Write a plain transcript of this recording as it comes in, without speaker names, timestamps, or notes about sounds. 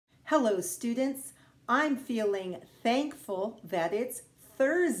Hello, students. I'm feeling thankful that it's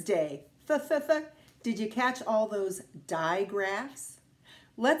Thursday. Did you catch all those digraphs?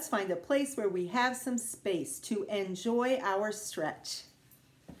 Let's find a place where we have some space to enjoy our stretch.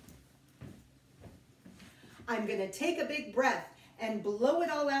 I'm going to take a big breath and blow it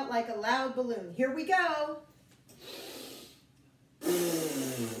all out like a loud balloon. Here we go.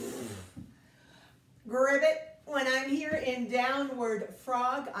 Grab it. When I'm here in downward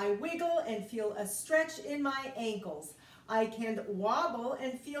frog, I wiggle and feel a stretch in my ankles. I can wobble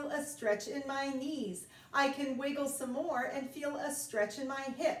and feel a stretch in my knees. I can wiggle some more and feel a stretch in my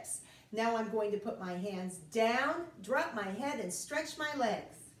hips. Now I'm going to put my hands down, drop my head, and stretch my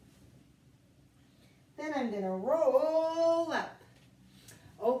legs. Then I'm going to roll up.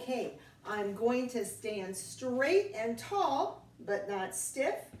 Okay, I'm going to stand straight and tall, but not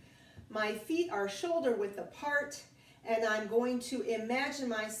stiff. My feet are shoulder width apart, and I'm going to imagine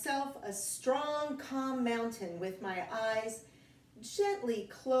myself a strong, calm mountain with my eyes gently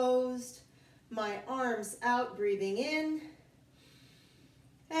closed, my arms out, breathing in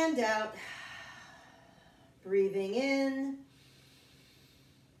and out, breathing in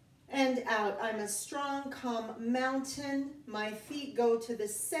and out. I'm a strong, calm mountain. My feet go to the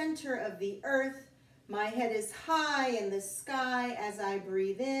center of the earth. My head is high in the sky as I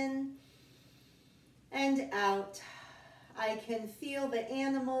breathe in and out. I can feel the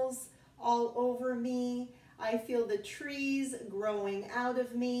animals all over me. I feel the trees growing out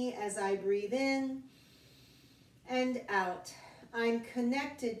of me as I breathe in and out. I'm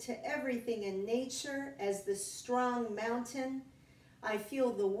connected to everything in nature as the strong mountain. I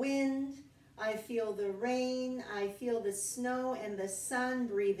feel the wind. I feel the rain. I feel the snow and the sun,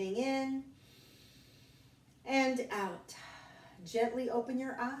 breathing in and out. Gently open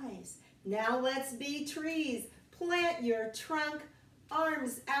your eyes. Now let's be trees. Plant your trunk,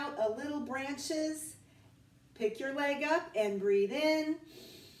 arms out a little, branches. Pick your leg up and breathe in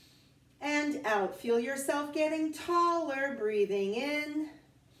and out. Feel yourself getting taller, breathing in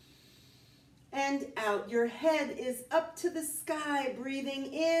and out. Your head is up to the sky, breathing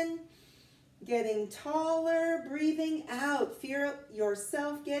in, getting taller, breathing out. Feel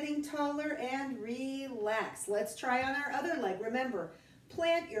yourself getting taller and relax. Let's try on our other leg. Remember,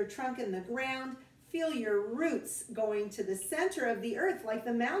 plant your trunk in the ground. Feel your roots going to the center of the earth, like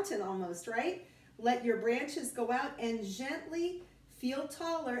the mountain almost, right? Let your branches go out and gently feel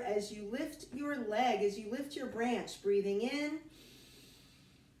taller as you lift your leg, as you lift your branch, breathing in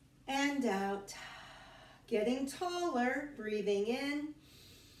and out. Getting taller, breathing in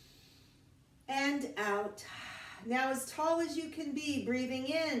and out. Now as tall as you can be, breathing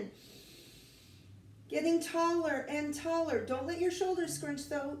in. Getting taller and taller. Don't let your shoulders scrunch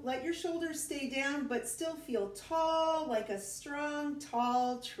though. Let your shoulders stay down, but still feel tall like a strong,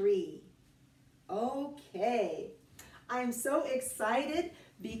 tall tree. Okay. I'm so excited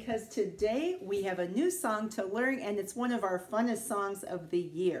because today we have a new song to learn, and it's one of our funnest songs of the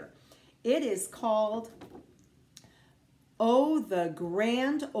year. It is called "Oh, the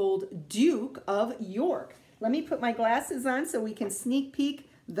Grand Old Duke of York." Let me put my glasses on so we can sneak peek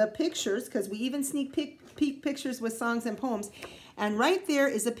the pictures, because we even sneak peek pictures with songs and poems. And right there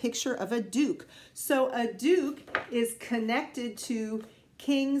is a picture of a duke. So a duke is connected to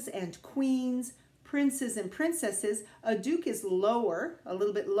kings and queens, princes and princesses. A duke is lower, a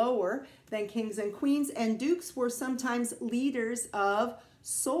little bit lower than kings and queens, and dukes were sometimes leaders of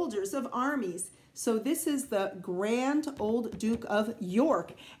soldiers, of armies. So this is the Grand Old Duke of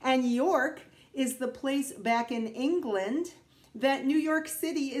York. And York is the place back in England that New York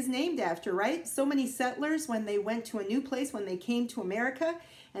City is named after, right? So many settlers, when they went to a new place, when they came to America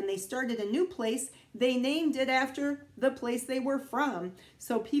and they started a new place, they named it after the place they were from.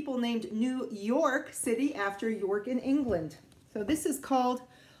 So people named New York City after York in England. So this is called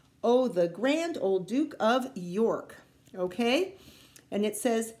 "Oh, the Grand Old Duke of York," okay? And it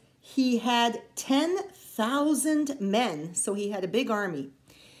says, he had 10,000 men, so he had a big army.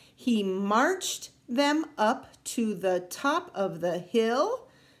 He marched them up to the top of the hill,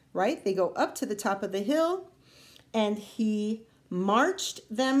 right? They go up to the top of the hill, and he marched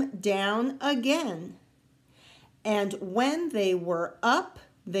them down again. And when they were up,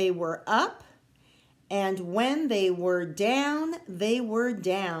 they were up, and when they were down, they were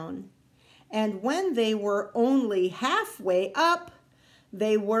down. And when they were only halfway up,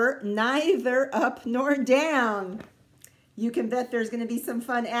 they were neither up nor down. You can bet there's going to be some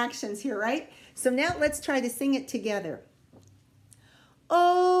fun actions here, right? So now let's try to sing it together.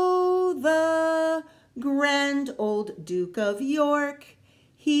 Oh, the grand old Duke of York,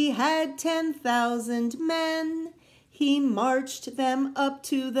 he had 10,000 men. He marched them up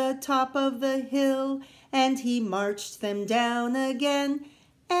to the top of the hill, and he marched them down again.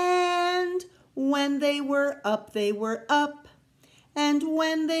 And when they were up, they were up. And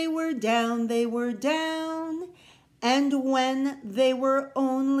when they were down, they were down. And when they were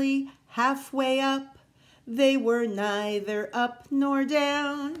only halfway up, they were neither up nor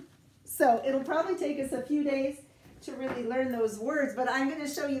down. So it'll probably take us a few days to really learn those words, but I'm going to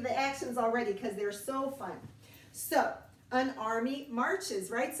show you the actions already because they're so fun. So, an army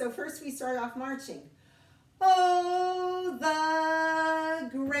marches, right? So first we start off marching. Oh, the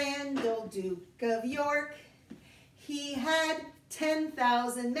grand old Duke of York, he had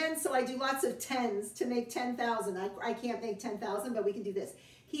 10,000 men. So I do lots of tens to make 10,000. I can't make 10,000, but we can do this.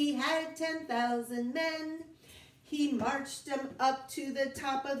 He had 10,000 men. He marched them up to the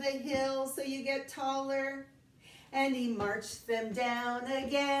top of the hill so you get taller. And he marched them down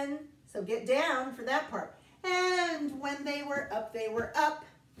again. So get down for that part. And when they were up, they were up.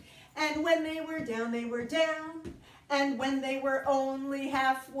 And when they were down, they were down. And when they were only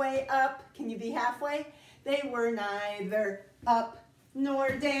halfway up, can you be halfway? They were neither up nor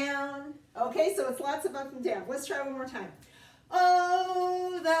down. Okay, so it's lots of up and down. Let's try one more time.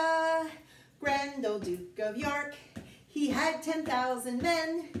 Oh, the grand old Duke of York, he had 10,000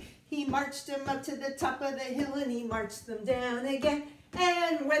 men. He marched them up to the top of the hill and he marched them down again.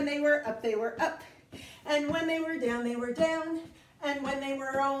 And when they were up, they were up. And when they were down, they were down. And when they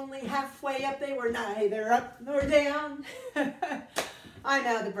were only halfway up, they were neither up nor down. I'm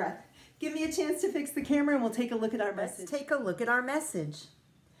out of breath. Give me a chance to fix the camera and we'll take a look at our message. Let's take a look at our message.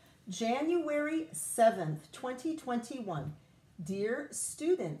 January 7th, 2021. Dear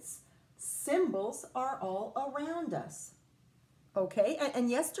students, symbols are all around us. Okay, and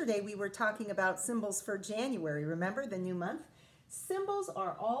yesterday we were talking about symbols for January. Remember the new month? Symbols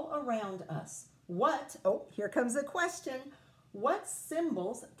are all around us. Oh, here comes a question. What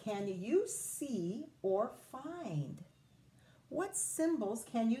symbols can you see or find? What symbols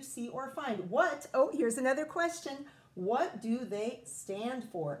can you see or find? Oh, here's another question. What do they stand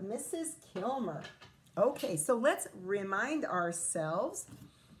for? Mrs. Kilmer. Okay, so let's remind ourselves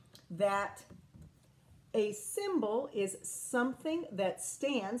that a symbol is something that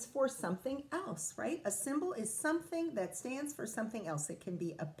stands for something else, right? A symbol is something that stands for something else. It can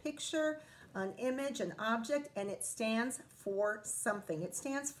be a picture, an image, an object, and it stands for something. It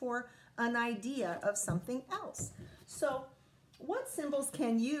stands for an idea of something else. So, what symbols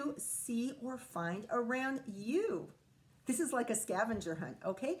can you see or find around you? This is like a scavenger hunt,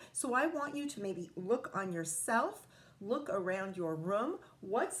 okay? So I want you to maybe look on yourself, look around your room.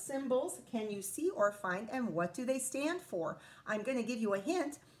 What symbols can you see or find and what do they stand for? I'm going to give you a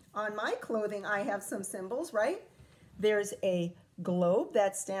hint. On my clothing, I have some symbols, right? There's a globe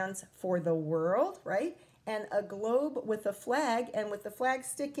that stands for the world, right? And a globe with a flag, and with the flag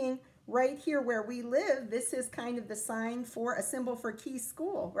sticking right here where we live, this is kind of the sign for a symbol for Key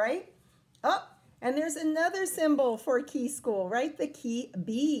School, right? Oh, and there's another symbol for Key School, right? The key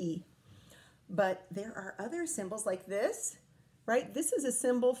B. But there are other symbols like this, right? This is a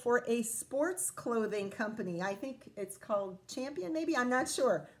symbol for a sports clothing company. I think it's called Champion, maybe? I'm not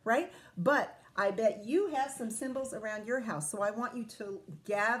sure, right? But I bet you have some symbols around your house. So I want you to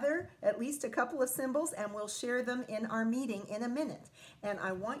gather at least a couple of symbols and we'll share them in our meeting in a minute. And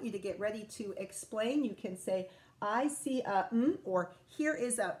I want you to get ready to explain. You can say, I see a or here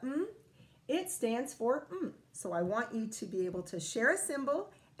is a It stands for So I want you to be able to share a symbol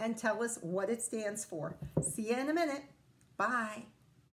and tell us what it stands for. See you in a minute. Bye.